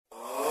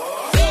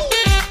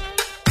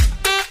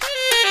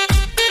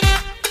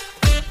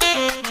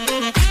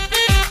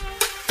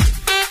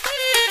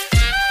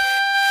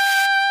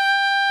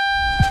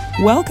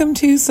Welcome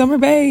to Summer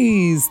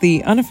Bays,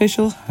 the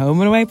unofficial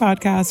home and away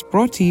podcast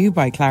brought to you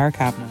by Clara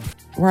Kavanagh,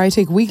 where I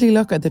take a weekly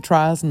look at the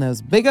trials and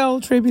those big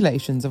old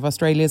tribulations of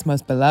Australia's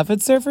most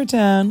beloved surfer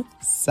town,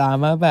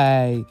 Summer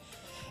Bay.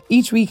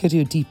 Each week I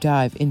do a deep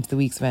dive into the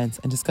week's events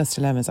and discuss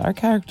dilemmas our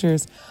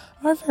characters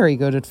are very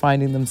good at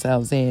finding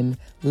themselves in,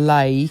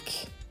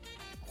 like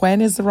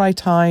when is the right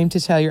time to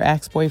tell your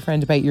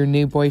ex-boyfriend about your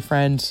new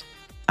boyfriend,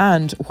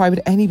 and why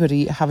would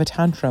anybody have a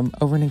tantrum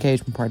over an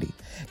engagement party?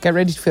 Get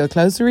ready to feel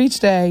closer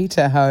each day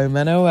to home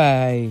and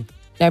away.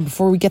 Now,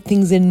 before we get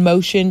things in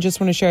motion,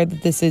 just want to share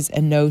that this is a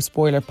no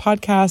spoiler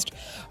podcast.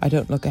 I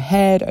don't look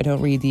ahead. I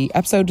don't read the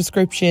episode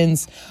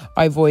descriptions.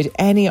 I avoid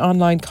any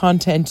online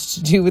content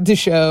to do with the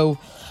show.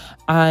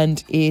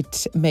 And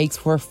it makes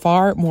for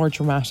far more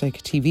dramatic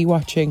TV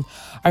watching.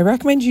 I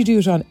recommend you do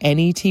it on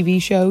any TV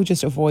show.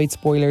 Just avoid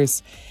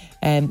spoilers.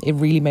 It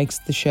really makes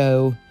the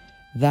show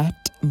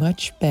that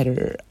much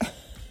better.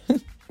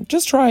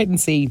 Just try it and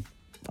see.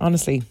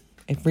 Honestly,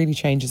 it really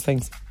changes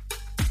things.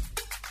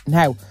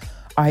 Now,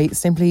 I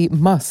simply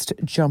must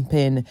jump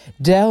in,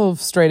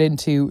 delve straight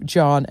into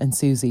John and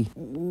Susie.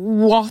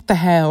 What the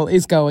hell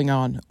is going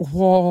on?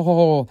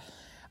 Whoa.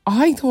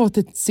 I thought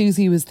that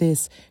Susie was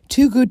this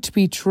too good to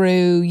be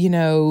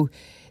true,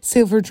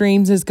 Silver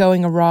Dreams is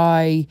going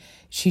awry.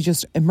 She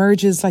just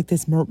emerges like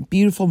this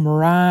beautiful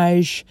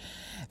mirage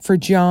for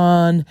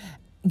John.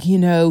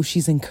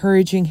 She's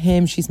encouraging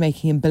him. She's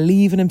making him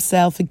believe in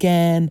himself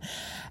again.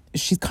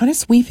 She's kind of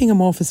sweeping him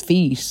off his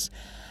feet.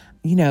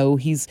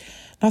 He's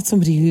not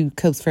somebody who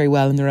copes very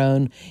well on their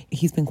own.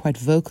 He's been quite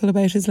vocal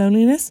about his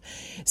loneliness.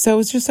 So I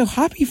was just so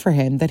happy for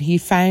him that he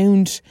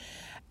found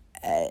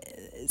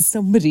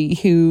somebody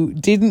who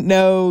didn't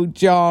know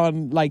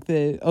John like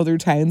the other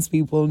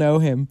townspeople know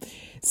him.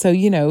 So,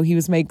 he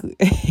was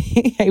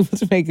able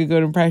to make a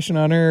good impression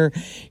on her.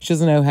 She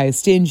doesn't know how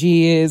stingy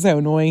he is, how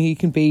annoying he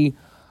can be.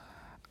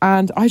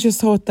 And I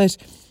just thought that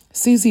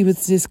Susie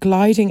was this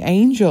gliding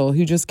angel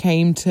who just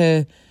came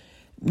to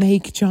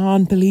make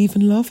John believe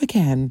in love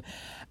again.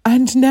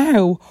 And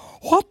now,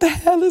 what the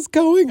hell is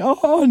going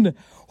on?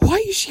 Why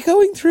is she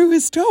going through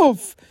his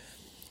stuff?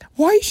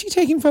 Why is she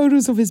taking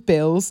photos of his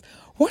bills?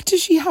 What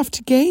does she have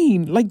to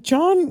gain? Like,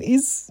 John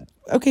is,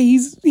 okay,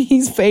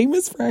 he's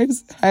famous for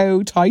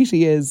how tight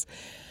he is.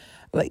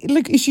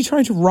 Like, is she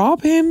trying to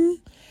rob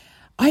him?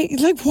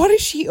 What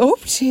is she up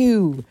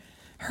to?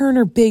 Her in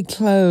her big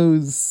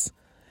clothes,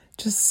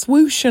 just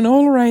swooshing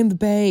all around the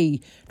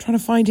bay, trying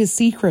to find his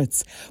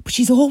secrets. But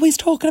she's always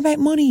talking about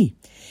money,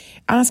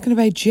 asking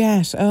about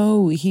Jet.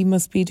 Oh, he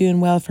must be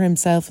doing well for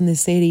himself in the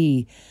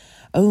city.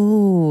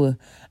 Oh,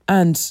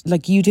 and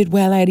you did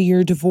well out of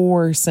your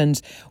divorce,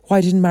 and why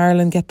didn't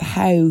Marilyn get the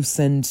house?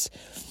 And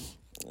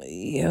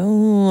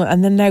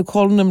and then now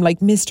calling him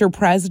Mr.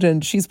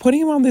 President. She's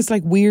putting him on this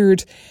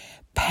weird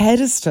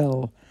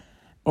pedestal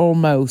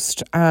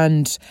almost,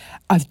 and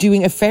of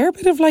doing a fair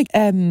bit of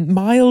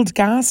mild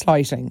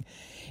gaslighting,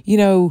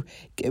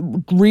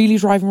 really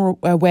driving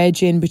a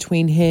wedge in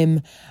between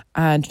him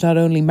and not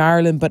only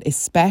Marilyn but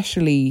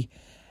especially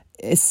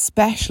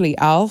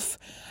Alf.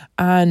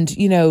 And,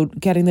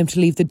 getting them to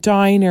leave the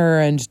diner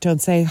and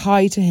don't say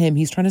hi to him.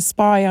 He's trying to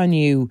spy on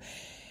you.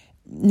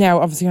 Now,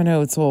 obviously, I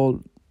know it's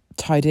all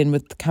tied in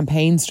with the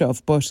campaign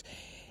stuff, but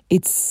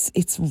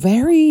it's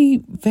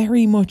very,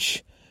 very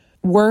much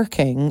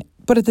working.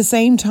 But at the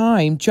same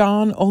time,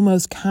 John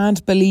almost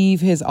can't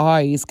believe his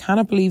eyes,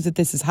 cannot believe that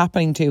this is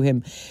happening to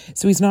him.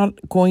 So he's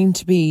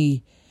almost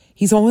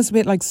a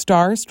bit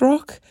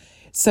starstruck.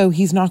 So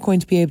he's not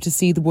going to be able to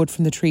see the wood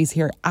from the trees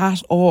here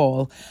at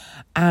all.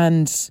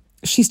 And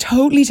she's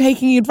totally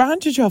taking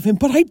advantage of him,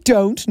 but I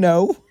don't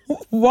know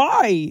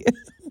why.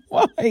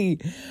 Why?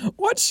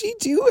 What's she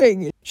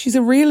doing? She's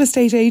a real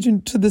estate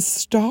agent to the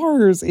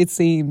stars, it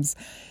seems.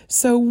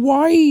 So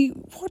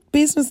what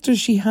business does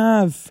she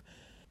have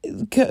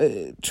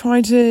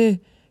trying to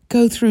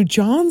go through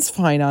John's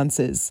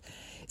finances?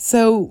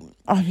 So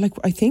I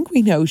think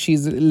we know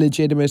she's a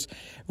legitimate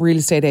real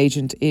estate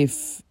agent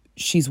if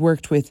she's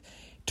worked with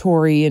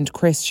Tori and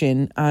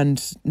Christian,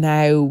 and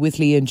now with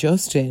Lee and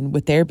Justin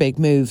with their big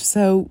move.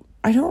 So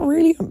I don't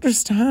really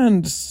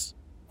understand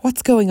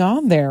what's going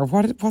on there.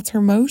 What's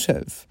her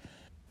motive?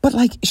 But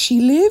she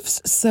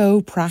lives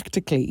so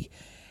practically.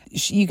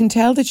 You can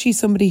tell that she's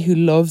somebody who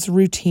loves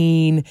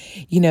routine.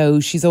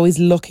 She's always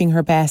looking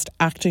her best,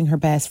 acting her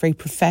best, very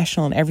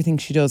professional in everything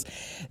she does.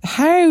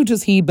 How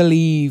does he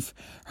believe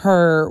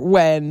her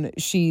when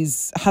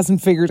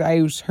hasn't figured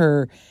out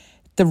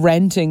the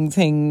renting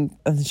thing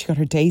and she got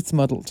her dates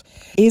muddled?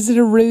 Is it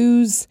a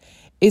ruse?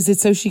 Is it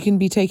so she can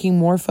be taking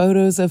more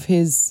photos of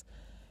his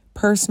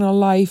personal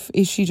life?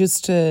 Is she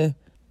just a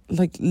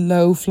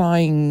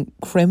low-flying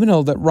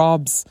criminal that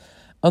robs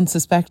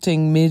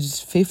unsuspecting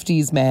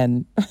mid-50s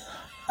men?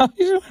 I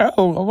don't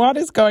know. What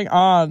is going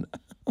on?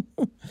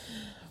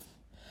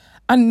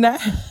 And now,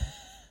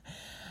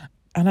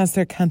 and as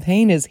their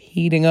campaign is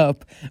heating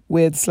up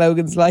with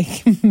slogans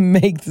like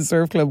 "Make the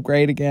surf club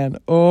great again."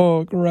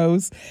 Oh,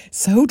 gross.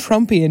 So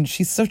Trumpian.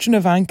 She's such an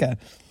Ivanka.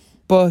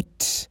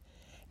 But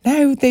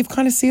now they've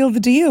kind of sealed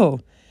the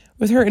deal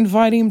with her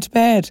inviting him to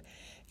bed.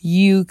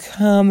 You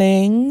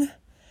coming?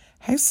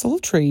 How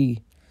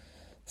sultry.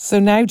 So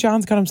now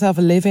John's got himself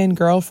a live-in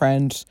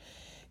girlfriend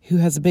who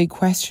has a big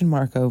question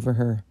mark over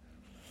her.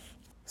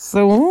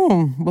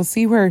 So we'll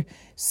see where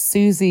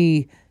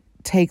Susie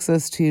takes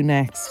us to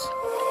next.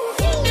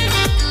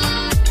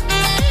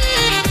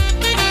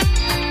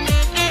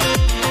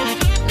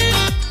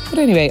 But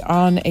anyway,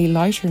 on a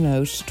lighter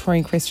note, Tori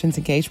and Christian's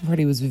engagement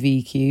party was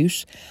very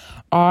cute.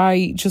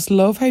 I just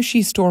love how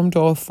she stormed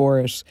off for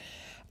it.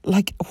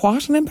 Like,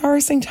 what an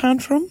embarrassing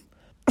tantrum.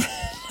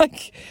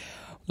 Like,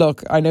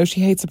 look, I know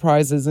she hates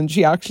surprises and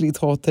she actually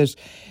thought that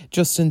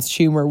Justin's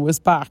tumour was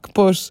back,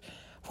 but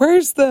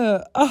where's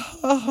the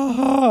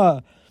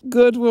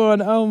good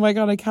one? Oh my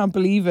God, I can't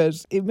believe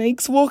it. It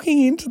makes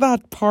walking into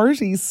that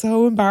party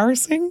so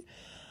embarrassing.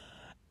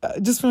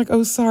 Just like,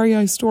 oh, sorry,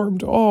 I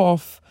stormed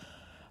off.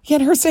 Yeah,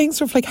 and her saying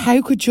stuff like,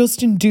 how could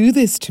Justin do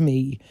this to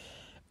me?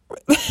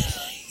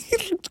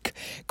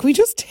 Can we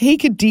just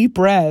take a deep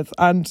breath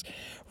and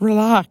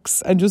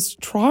relax and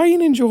just try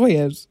and enjoy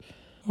it?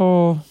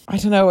 Oh, I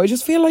don't know. I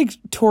just feel like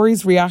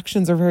Tori's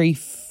reactions are very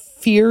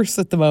fierce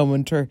at the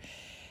moment, or,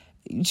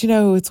 you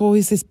know, it's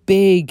always this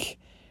big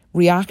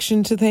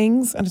reaction to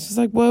things. And it's just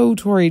like, whoa,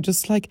 Tori,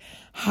 just like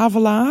have a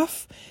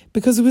laugh.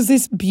 Because it was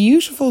this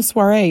beautiful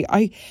soiree.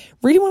 I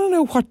really want to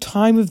know what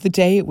time of the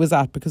day it was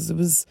at, because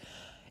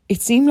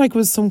it seemed like it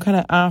was some kind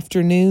of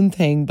afternoon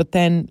thing, but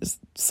then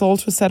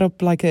Salt was set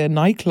up like a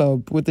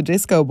nightclub with a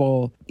disco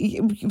ball.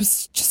 It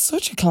was just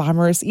such a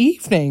glamorous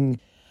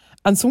evening.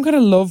 And some kind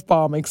of love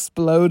bomb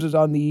exploded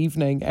on the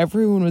evening.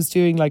 Everyone was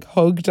doing like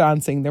hug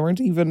dancing. There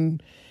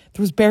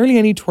was barely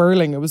any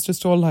twirling. It was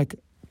just all like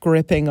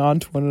gripping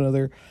onto one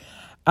another.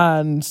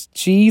 And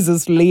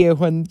Jesus, Leah,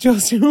 when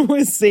Justin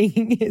was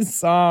singing his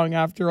song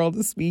after all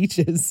the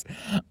speeches,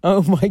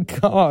 oh my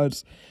God.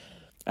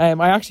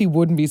 I actually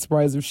wouldn't be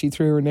surprised if she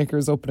threw her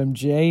knickers up at him,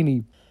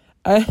 Janie.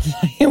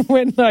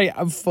 When I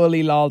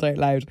fully lolled out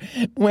loud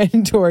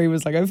when Tori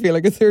was like, I feel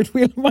like a third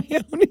wheel of my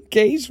own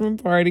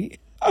engagement party.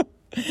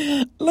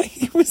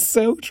 Like, it was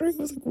so true.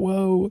 I was like,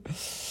 whoa.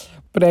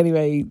 But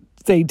anyway,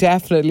 they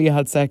definitely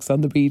had sex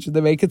on the beach and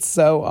they make it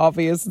so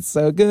obvious. It's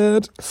so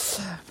good.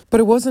 But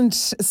it wasn't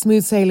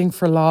smooth sailing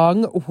for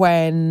long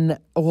when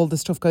all the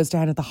stuff goes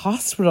down at the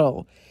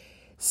hospital.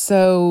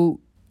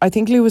 So I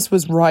think Lewis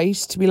was right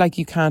to be like,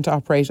 you can't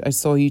operate. I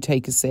saw you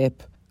take a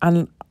sip.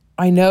 And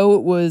I know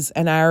it was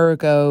an hour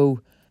ago,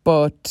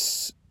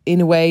 but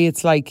in a way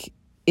it's like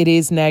it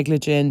is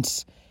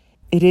negligent.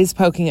 It is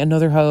poking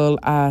another hole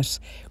at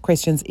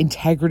Christian's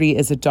integrity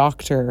as a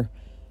doctor,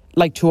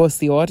 like to us,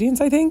 the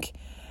audience, I think.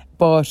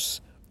 But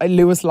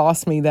Lewis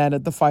lost me then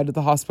at the fight at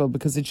the hospital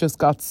because it just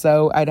got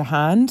so out of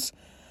hand.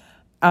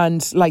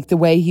 And like the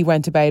way he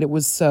went about it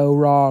was so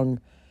wrong.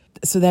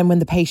 So then when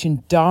the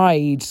patient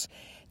died,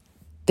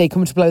 they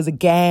come to blows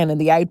again and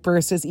the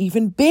outburst is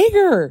even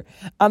bigger.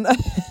 And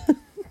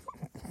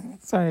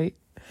sorry,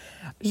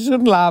 I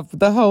shouldn't laugh, but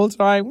the whole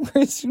time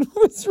Christian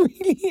was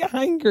really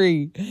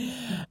angry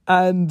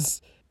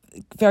and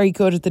very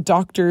good at the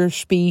doctor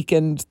speak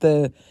and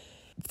the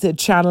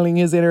channeling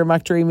his inner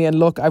MacDreamy. And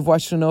look, I've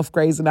watched enough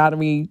Grey's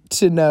Anatomy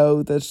to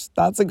know that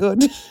that's a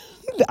good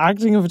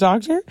acting of a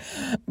doctor.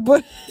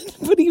 But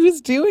he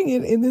was doing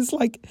it in this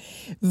like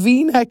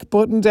V-neck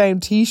button-down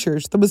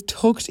t-shirt that was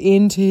tucked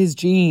into his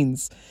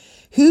jeans.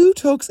 Who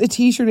tucks a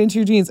t-shirt into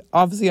your jeans?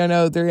 Obviously, I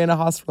know they're in a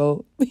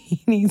hospital.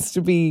 He needs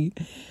to be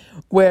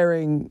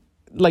wearing,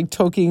 like,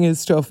 tucking his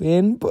stuff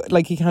in, but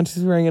like he can't just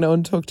be wearing an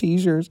untucked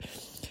t-shirt.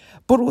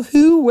 But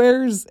who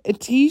wears a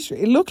t-shirt?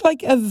 It looked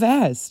like a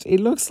vest. It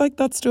looks like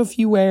that stuff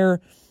you wear,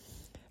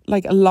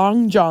 like a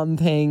long john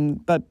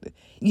thing. That,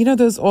 you know,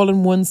 those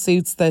all-in-one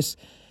suits that,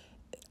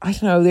 I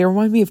don't know, they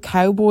remind me of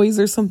cowboys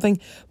or something.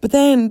 But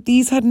then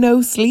these had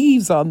no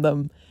sleeves on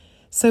them.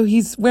 So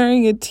he's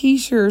wearing a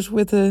t-shirt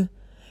with it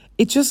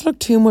just looked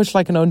too much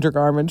like an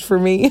undergarment for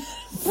me,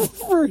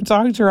 for a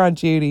doctor on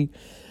duty.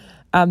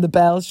 And the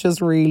bells just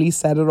really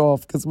set it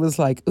off because it was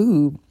like,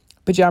 ooh,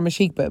 pajama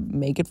chic, but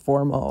make it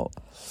formal.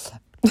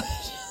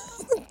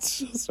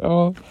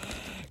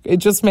 It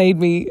just made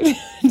me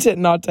to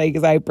not take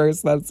his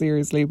outburst that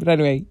seriously. But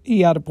anyway,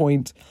 he had a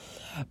point.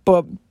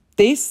 But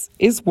this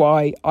is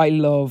why I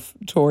love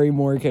Tori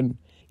Morgan.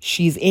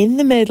 She's in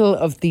the middle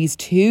of these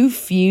two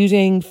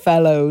feuding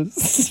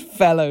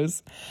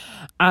fellows,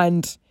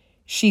 and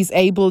she's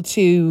able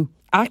to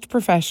act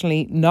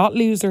professionally, not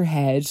lose her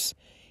head,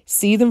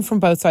 see them from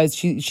both sides.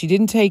 She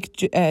didn't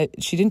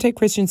take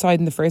Christian's side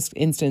in the first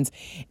instance.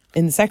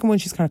 In the second one,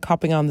 she's kind of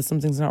copping on that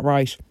something's not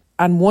right.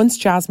 And once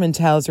Jasmine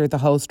tells her the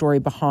whole story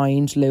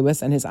behind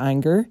Lewis and his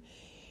anger,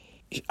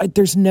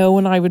 there's no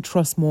one I would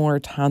trust more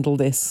to handle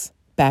this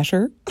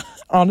better.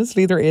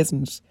 Honestly, there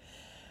isn't.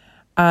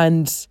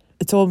 And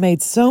it's all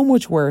made so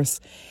much worse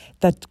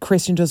that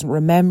Christian doesn't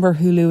remember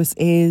who Lewis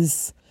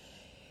is.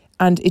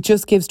 And it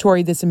just gives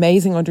Tori this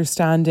amazing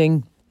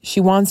understanding. She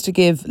wants to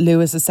give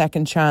Lewis a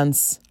second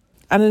chance.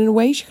 And in a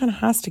way, she kind of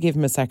has to give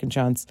him a second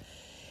chance.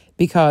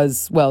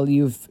 Because, well,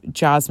 you've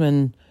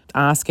Jasmine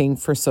asking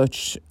for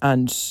such,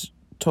 and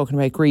talking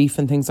about grief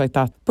and things like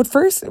that. But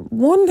first,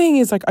 one thing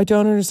is, like, I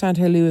don't understand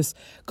how Lewis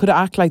could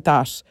act like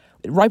that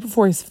right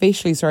before he's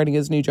officially starting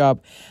his new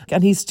job.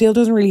 And he still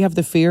doesn't really have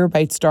the fear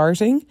about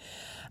starting.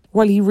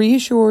 While he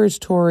reassured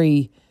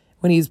Tori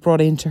when he's brought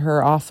into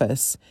her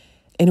office,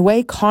 in a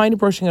way kind of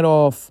brushing it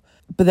off,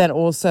 but then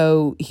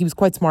also he was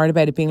quite smart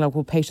about it, being like,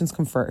 well, patients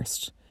come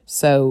first.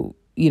 So,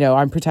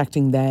 I'm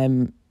protecting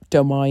them,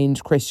 don't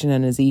mind Christian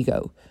and his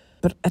ego.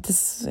 But I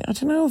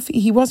don't know if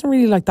he wasn't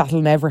really like,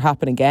 that'll never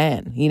happen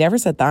again. He never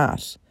said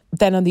that.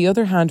 Then on the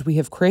other hand, we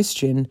have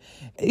Christian.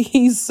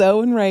 He's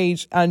so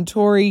enraged, and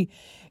Tori,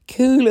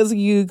 cool as a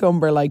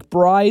cucumber, like,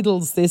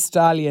 bridles this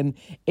stallion,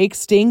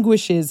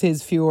 extinguishes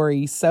his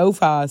fury so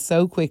fast,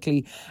 so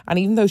quickly. And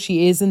even though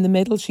she is in the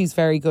middle, she's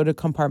very good at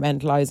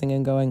compartmentalising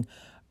and going,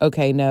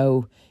 okay,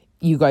 no,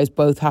 you guys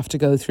both have to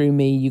go through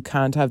me. You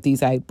can't have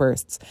these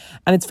outbursts.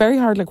 And it's very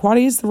hard. Like, what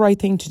is the right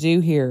thing to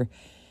do here?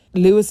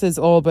 Lewis is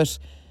all but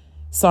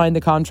signed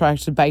the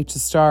contract, about to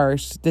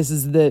start. This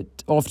is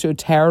off to a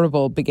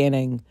terrible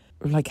beginning.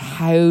 Like,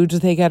 how do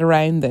they get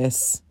around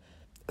this?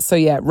 So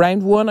yeah,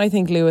 round 1, I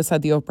think Lewis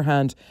had the upper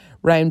hand.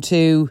 Round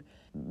 2,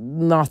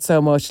 not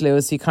so much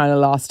Lewis. He kind of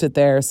lost it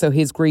there. So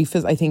his grief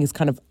is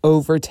kind of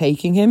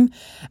overtaking him.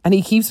 And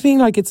he keeps being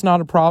like, it's not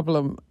a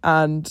problem.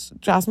 And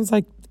Jasmine's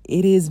like,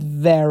 it is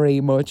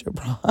very much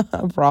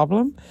a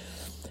problem.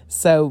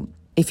 So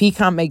if he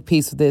can't make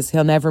peace with this,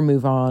 he'll never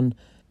move on.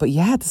 But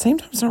yeah, at the same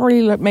time, it's not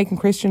really making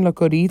Christian look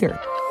good either.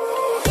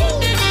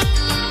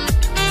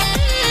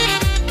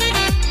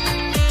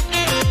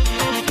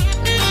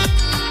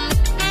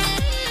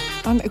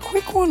 And a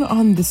quick one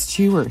on the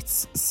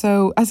Stewarts.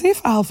 So as if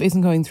Alf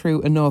isn't going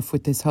through enough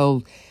with this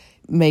whole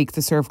make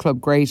the surf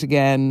club great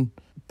again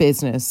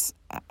business.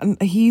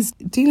 And he's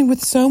dealing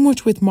with so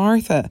much with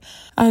Martha,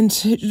 and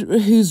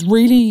who's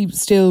really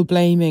still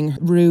blaming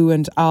Rue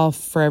and Alf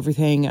for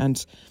everything.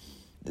 And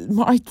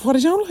what I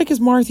don't like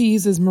is Martha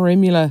uses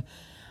Marimula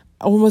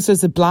almost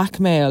as a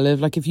blackmail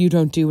of, like, if you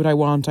don't do what I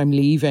want, I'm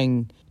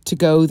leaving, to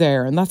go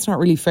there. And that's not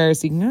really fair.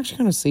 So you can actually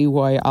kind of see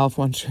why Alf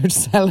wanted her to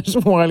sell it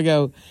a while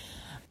ago.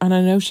 And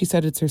I know she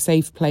said it's her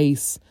safe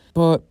place,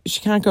 but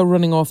she can't go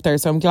running off there.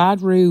 So I'm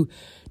glad Rue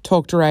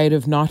talked her out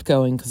of not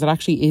going, because it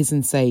actually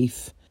isn't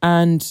safe.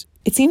 And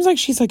it seems like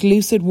she's like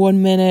lucid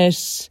 1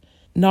 minute,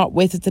 not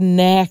with it the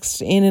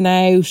next, in and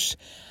out.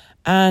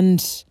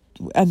 And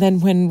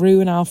then when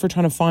Rue and Alf are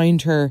trying to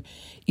find her,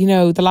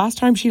 the last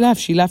time she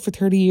left for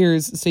 30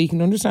 years. So you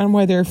can understand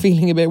why they're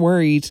feeling a bit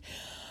worried.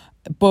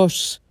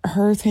 But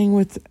her thing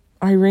with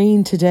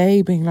Irene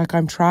today being like,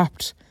 I'm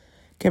trapped,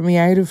 get me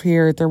out of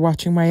here, they're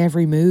watching my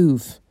every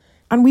move.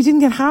 And we didn't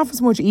get half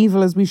as much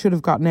evil as we should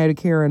have gotten out of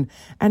Kieran.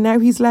 And now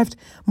he's left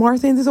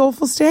Martha in this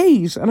awful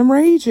state. And I'm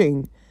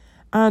raging.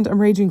 And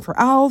I'm raging for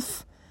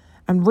Alf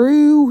and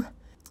Rue.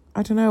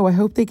 I don't know. I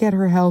hope they get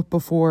her help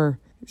before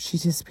she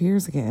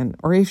disappears again.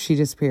 Or if she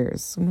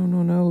disappears.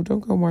 No. Don't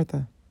go,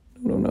 Martha.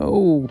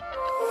 No.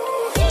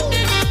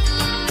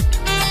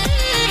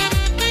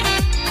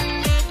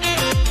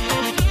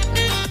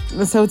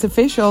 So it's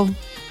official.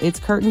 It's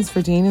curtains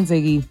for Dean and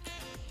Ziggy.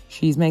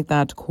 She's made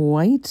that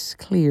quite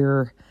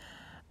clear.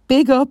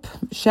 Big up,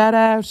 shout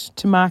out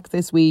to Mac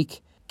this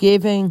week,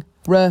 giving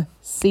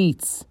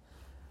receipts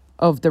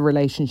of the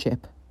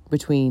relationship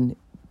between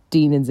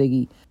Dean and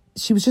Ziggy.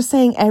 She was just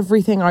saying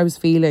everything I was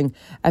feeling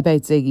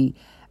about Ziggy.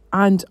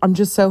 And I'm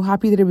just so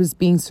happy that it was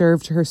being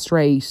served to her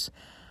straight.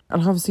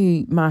 And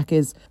obviously Mac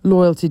is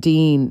loyal to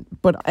Dean.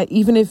 But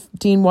even if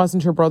Dean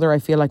wasn't her brother, I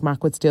feel like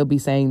Mac would still be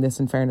saying this,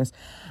 in fairness.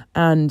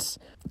 And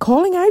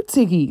calling out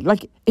Ziggy.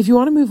 Like, if you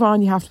want to move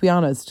on, you have to be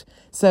honest.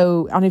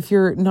 So, and if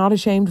you're not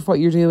ashamed of what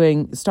you're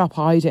doing, stop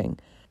hiding.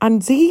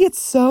 And Ziggy gets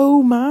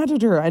so mad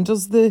at her and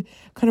does the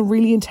kind of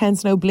really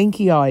intense, no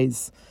blinky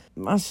eyes.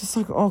 I was just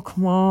like, oh,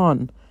 come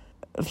on.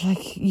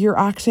 Like, you're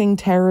acting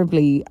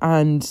terribly,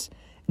 and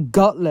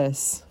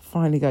gutless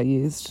finally got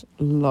used.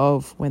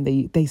 Love when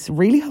they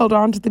really hold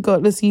on to the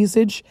gutless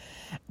usage.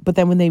 But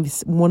then when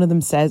one of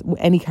them says,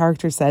 any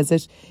character says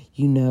it,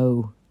 you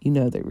know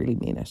they really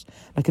mean it.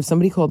 Like, if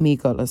somebody called me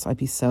gutless, I'd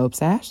be so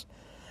upset.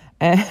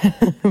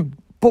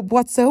 But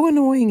what's so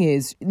annoying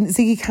is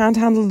Ziggy can't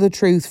handle the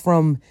truth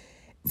from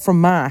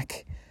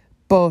Mac.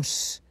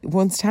 But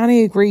once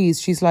Tanya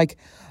agrees, she's like,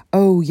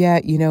 oh yeah,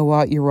 you know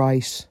what, you're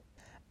right.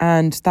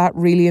 And that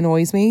really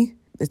annoys me.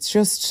 It's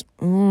just,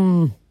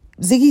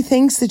 Ziggy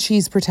thinks that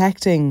she's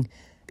protecting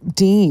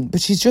Dean, but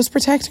she's just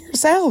protecting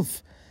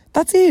herself.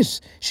 That's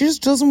it. She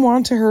just doesn't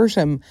want to hurt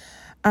him.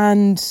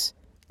 And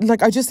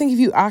like, I just think if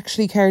you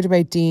actually cared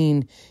about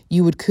Dean,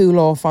 you would cool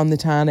off on the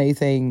Tane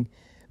thing.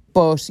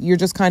 But you're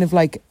just kind of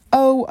like,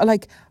 oh,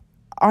 like,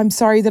 I'm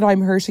sorry that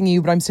I'm hurting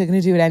you, but I'm still going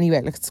to do it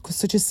anyway. Like, it's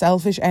such a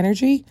selfish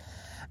energy.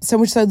 So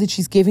much so that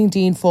she's giving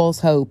Dean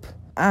false hope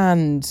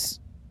and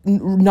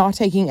not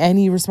taking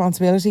any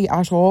responsibility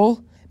at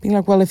all. Being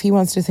like, well, if he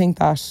wants to think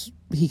that,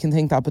 he can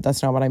think that, but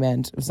that's not what I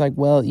meant. It was like,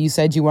 well, you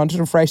said you wanted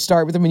a fresh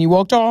start with him and you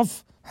walked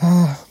off.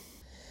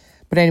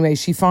 But anyway,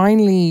 she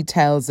finally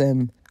tells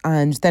him,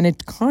 and then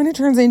it kind of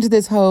turns into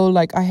this whole,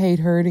 like, I hate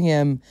hurting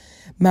him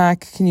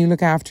Mac, can you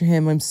look after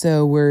him? I'm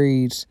so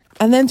worried.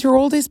 And then through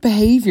all this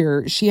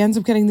behaviour, she ends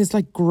up getting this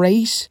like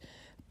great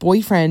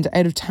boyfriend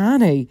out of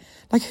Tane.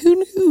 Like, who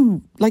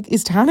knew? Like,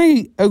 is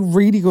Tane a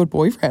really good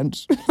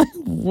boyfriend?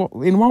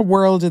 In what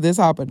world did this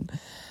happen?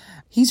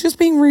 He's just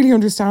being really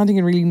understanding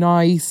and really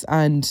nice,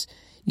 and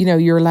you know,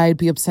 you're allowed to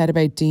be upset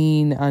about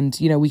Dean, and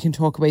you know, we can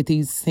talk about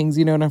these things.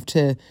 You don't have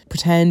to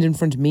pretend in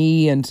front of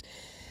me. And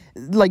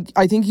like,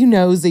 I think, you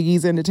know,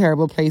 Ziggy's in a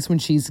terrible place when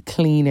she's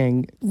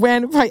cleaning.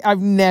 I've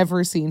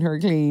never seen her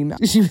clean.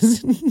 She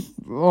was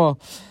oh.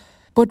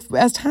 But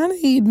as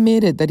Tane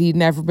admitted that he'd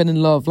never been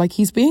in love, like,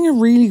 he's being a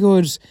really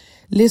good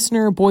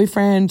listener,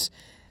 boyfriend,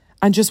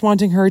 and just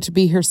wanting her to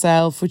be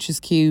herself, which is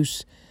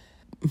cute.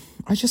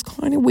 I just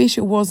kind of wish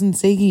it wasn't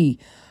Ziggy,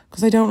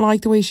 because I don't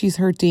like the way she's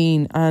hurt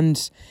Dean.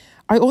 And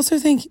I also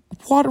think,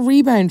 what a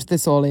rebound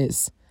this all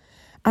is.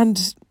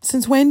 And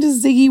since when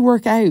does Ziggy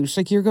work out?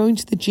 Like, you're going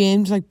to the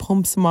gym to like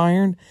pump some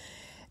iron.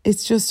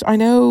 It's just, I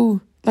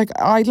know, like,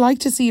 I'd like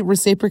to see it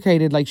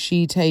reciprocated, like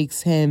she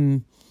takes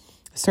him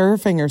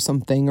surfing or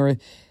something, or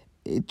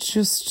it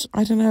just,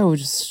 I don't know, I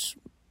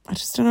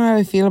just don't know how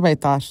I feel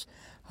about that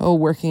whole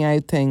working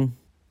out thing.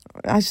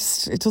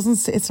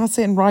 It's not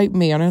sitting right with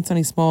me. I know it's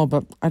only small,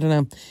 but I don't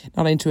know,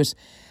 not into it.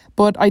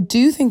 But I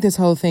do think this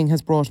whole thing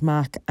has brought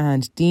Mac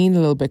and Dean a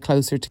little bit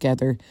closer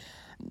together.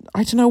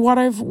 I don't know what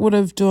I would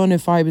have done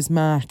if I was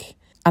Mac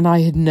and I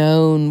had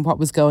known what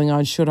was going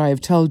on. Should I have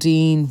told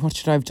Dean? What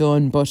should I have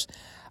done? But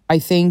I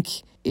think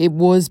it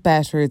was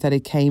better that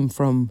it came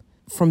from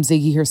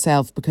Ziggy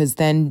herself, because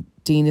then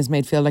Dean is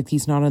made feel like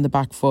he's not on the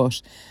back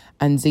foot,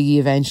 and Ziggy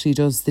eventually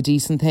does the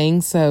decent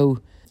thing. So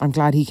I'm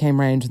glad he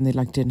came round and they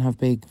like didn't have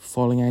big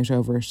falling out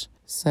over it.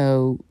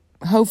 So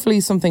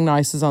hopefully something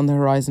nice is on the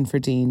horizon for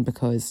Dean,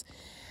 because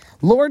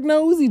Lord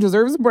knows he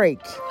deserves a break.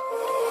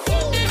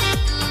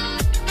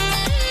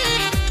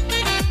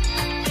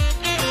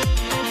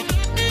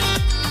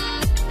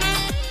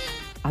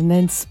 And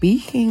then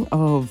speaking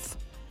of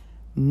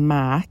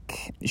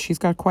Mac, she's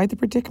got quite the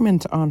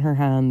predicament on her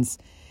hands,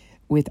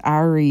 with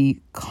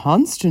Ari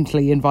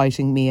constantly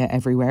inviting Mia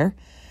everywhere.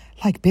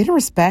 Like, bit of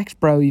respect,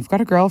 bro. You've got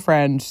a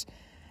girlfriend.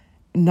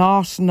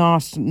 Not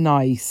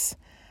nice.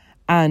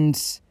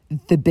 And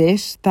the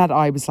bit that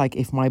I was like,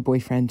 if my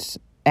boyfriend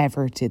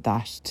ever did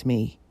that to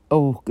me,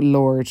 oh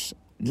Lord,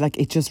 like,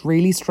 it just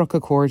really struck a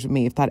chord with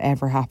me if that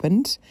ever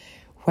happened.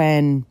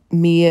 When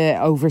Mia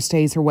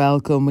overstays her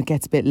welcome, it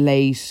gets a bit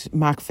late,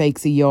 Mac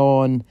fakes a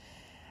yawn,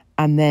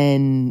 and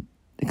then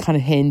it kind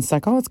of hints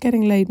like, oh, it's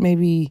getting late,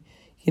 maybe,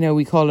 you know,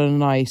 we call it a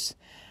night.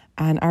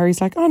 And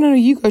Ari's like, oh, no,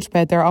 you go to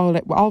bed there.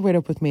 I'll wait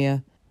up with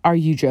Mia. Are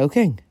you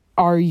joking?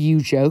 Are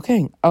you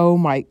joking? Oh,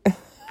 my.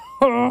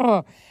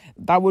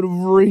 That would have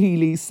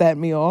really set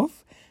me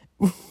off.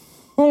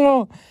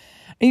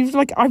 He was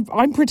like,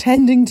 I'm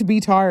pretending to be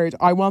tired.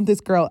 I want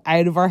this girl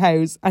out of our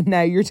house, and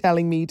now you're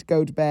telling me to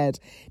go to bed.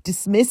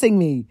 Dismissing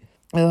me.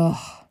 Ugh.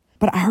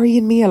 But Ari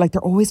and Mia, like,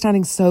 they're always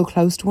standing so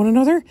close to one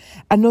another.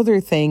 Another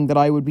thing that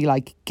I would be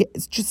like,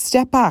 just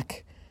step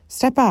back.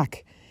 Step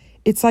back.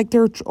 It's like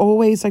they're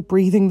always like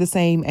breathing the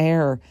same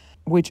air,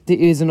 which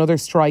is another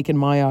strike in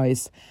my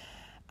eyes.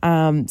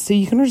 So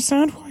you can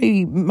understand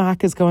why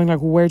Mac is going like,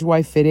 where do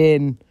I fit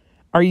in?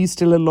 Are you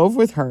still in love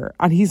with her?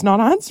 And he's not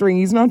answering.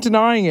 He's not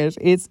denying it.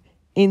 It's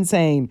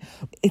insane.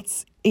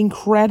 It's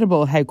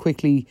incredible how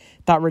quickly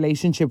that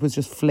relationship was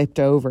just flipped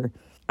over.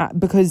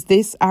 Because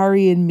this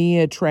Ari and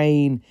Mia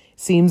train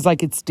seems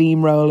like it's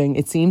steamrolling.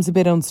 It seems a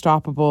bit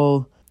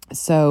unstoppable.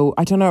 So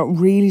I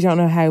really don't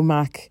know how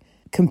Mac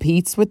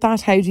competes with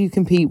that. How do you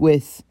compete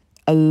with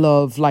a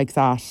love like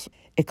that?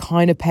 It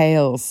kind of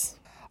pales.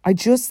 I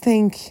just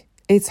think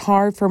it's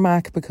hard for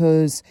Mac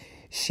because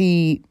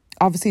she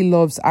obviously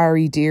loves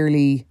Ari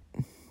dearly.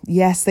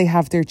 Yes, they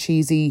have their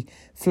cheesy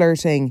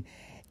flirting.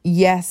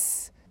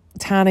 Yes,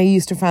 Tana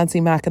used to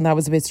fancy Mac and that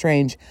was a bit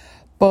strange.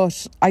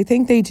 But I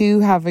think they do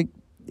have a,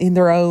 in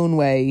their own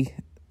way,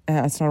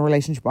 it's not a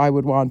relationship I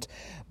would want,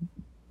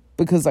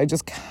 because I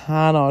just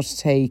cannot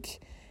take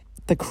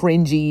the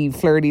cringy,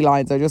 flirty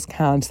lines. I just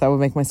can't. That would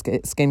make my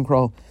skin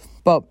crawl.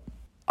 But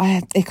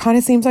it kind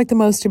of seems like the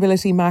most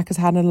stability Mac has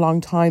had in a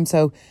long time.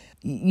 So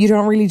you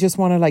don't really just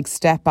want to like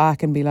step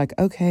back and be like,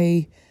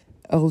 okay,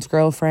 old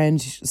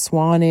girlfriend,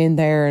 swan in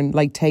there and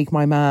like take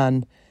my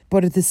man.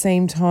 But at the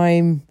same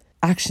time,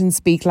 actions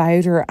speak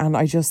louder. And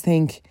I just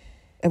think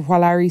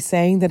while Ari's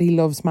saying that he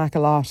loves Mac a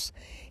lot,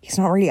 he's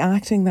not really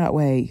acting that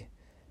way.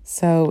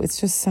 So it's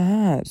just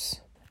sad.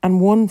 And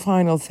one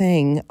final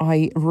thing,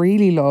 I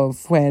really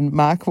love when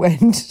Mac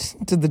went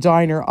to the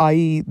diner,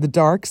 i.e. the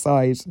dark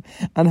side,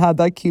 and had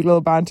that cute little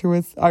banter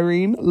with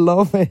Irene.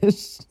 Love it.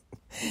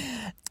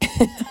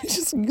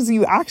 Just because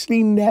you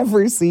actually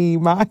never see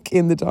Mac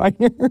in the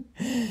diner.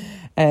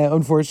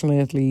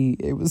 Unfortunately,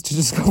 it was to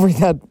discover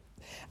that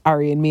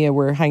Ari and Mia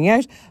were hanging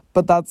out,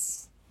 but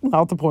that's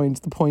not the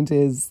point. The point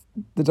is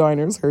the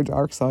diner's her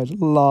dark side.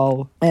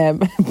 Lol.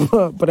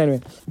 But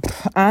anyway.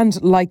 And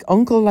like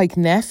uncle, like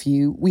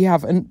nephew, we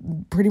have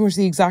pretty much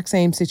the exact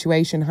same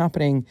situation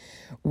happening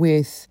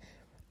with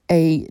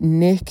a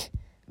Nick,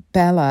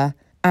 Bella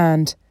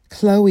and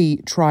Chloe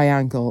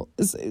triangle.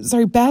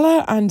 Sorry,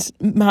 Bella and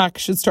Mac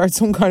should start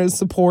some kind of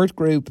support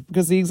group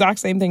because the exact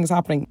same thing is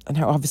happening. And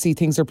now obviously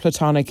things are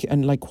platonic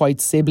and like quite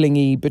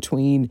siblingy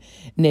between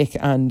Nick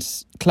and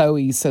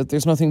Chloe, so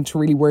there's nothing to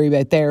really worry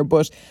about there.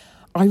 But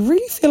I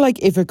really feel like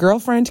if a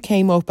girlfriend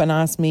came up and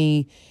asked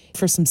me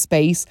for some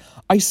space,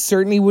 I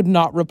certainly would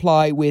not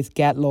reply with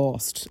 "get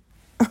lost."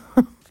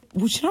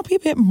 Would you not be a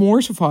bit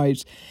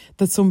mortified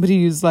that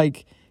somebody who's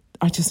like,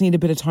 "I just need a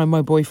bit of time with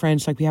my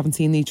boyfriend, like we haven't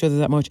seen each other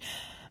that much,"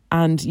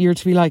 and you're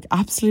to be like,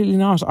 "Absolutely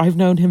not, I've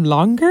known him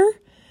longer"?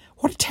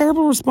 What a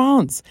terrible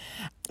response.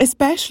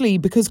 Especially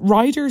because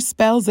Ryder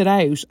spells it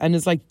out and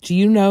is like, "Do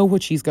you know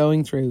what she's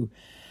going through?"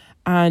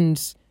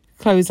 And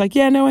Chloe's like,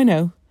 "Yeah, no, I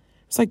know."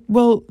 It's like,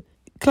 well,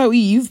 Chloe,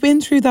 you've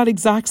been through that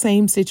exact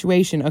same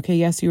situation. Okay,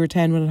 yes, you were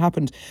 10 when it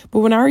happened. But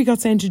when Ari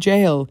got sent to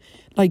jail,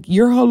 like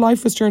your whole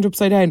life was turned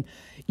upside down.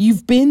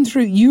 You've been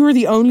through, you are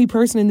the only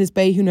person in this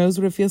bay who knows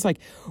what it feels like.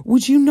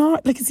 Would you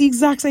not, like it's the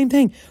exact same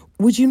thing.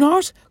 Would you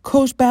not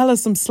cut Bella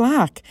some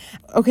slack?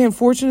 Okay,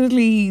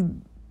 unfortunately,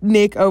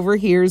 Nick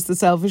overhears the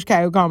selfish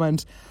cow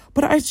comment.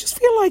 But I just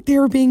feel like they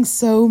were being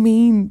so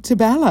mean to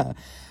Bella.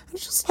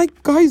 It's just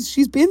like, guys,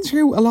 she's been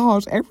through a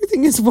lot.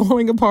 Everything is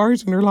falling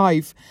apart in her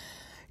life.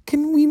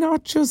 Can we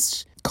not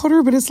just cut her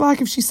a bit of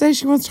slack? If she says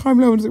she wants time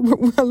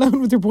alone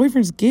with her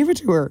boyfriend, just give it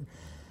to her.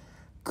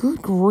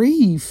 Good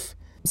grief.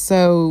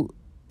 So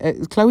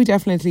Chloe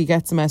definitely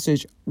gets a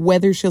message.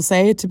 Whether she'll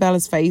say it to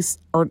Bella's face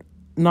or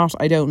not,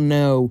 I don't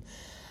know.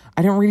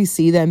 I don't really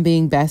see them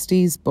being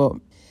besties, but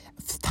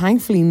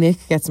thankfully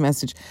Nick gets a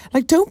message.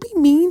 Like, don't be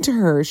mean to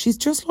her. She's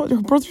just,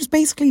 her brother's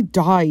basically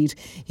died.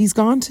 He's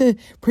gone to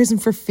prison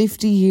for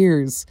 50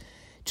 years.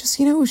 Just,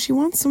 if she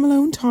wants some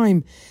alone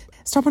time,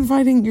 stop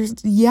inviting your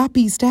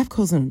yappy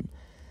step-cousin.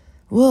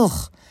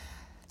 Ugh.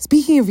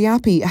 Speaking of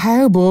yappy,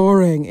 how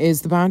boring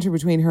is the banter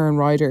between her and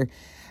Ryder?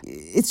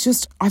 It's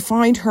just, I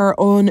find her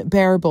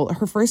unbearable.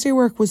 Her first day of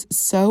work was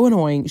so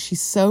annoying.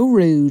 She's so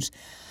rude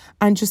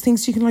and just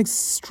thinks she can like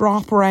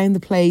strop around the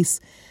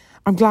place.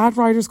 I'm glad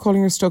Ryder's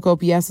calling her stuck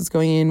up. Yes, it's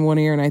going in one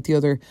ear and out the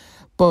other.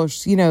 But,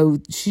 she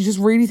just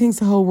really thinks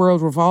the whole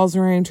world revolves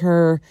around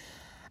her.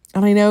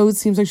 And I know it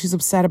seems like she's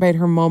upset about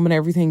her mum and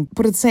everything.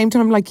 But at the same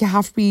time, like, you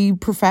have to be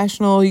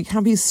professional. You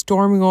can't be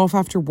storming off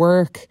after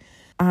work.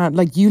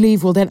 Like, you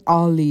leave, well, then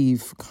I'll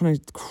leave. Kind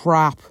of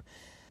crap.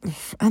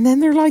 And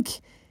then they're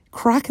like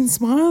cracking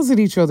smiles at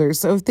each other.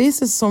 So if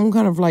this is some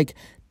kind of like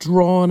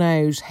drawn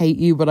out, hate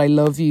you, but I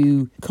love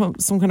you,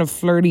 some kind of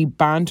flirty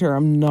banter,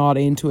 I'm not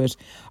into it.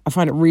 I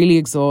find it really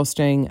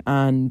exhausting.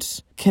 And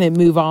can it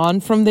move on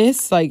from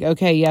this? Like,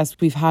 okay, yes,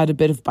 we've had a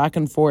bit of back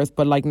and forth,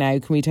 but like now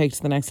can we take it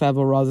to the next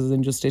level rather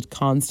than just they're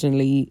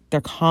constantly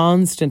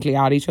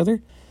at each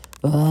other?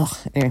 Ugh,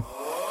 anyway.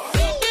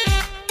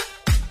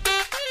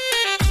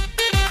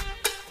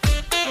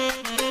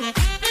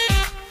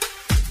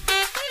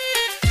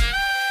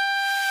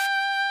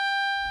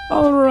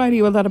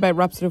 Alrighty, well that about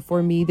wraps it up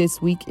for me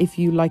this week. If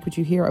you like what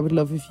you hear, I would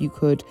love if you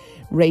could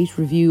rate,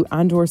 review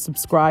and or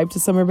subscribe to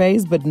Summer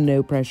Bays, but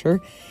no pressure.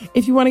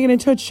 If you want to get in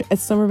touch,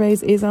 Summer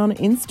Bays is on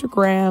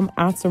Instagram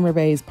at Summer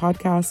Bays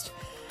Podcast.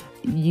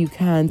 You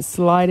can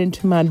slide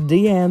into my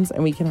DMs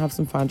and we can have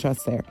some fan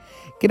chats there.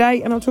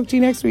 G'day, and I'll talk to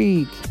you next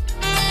week.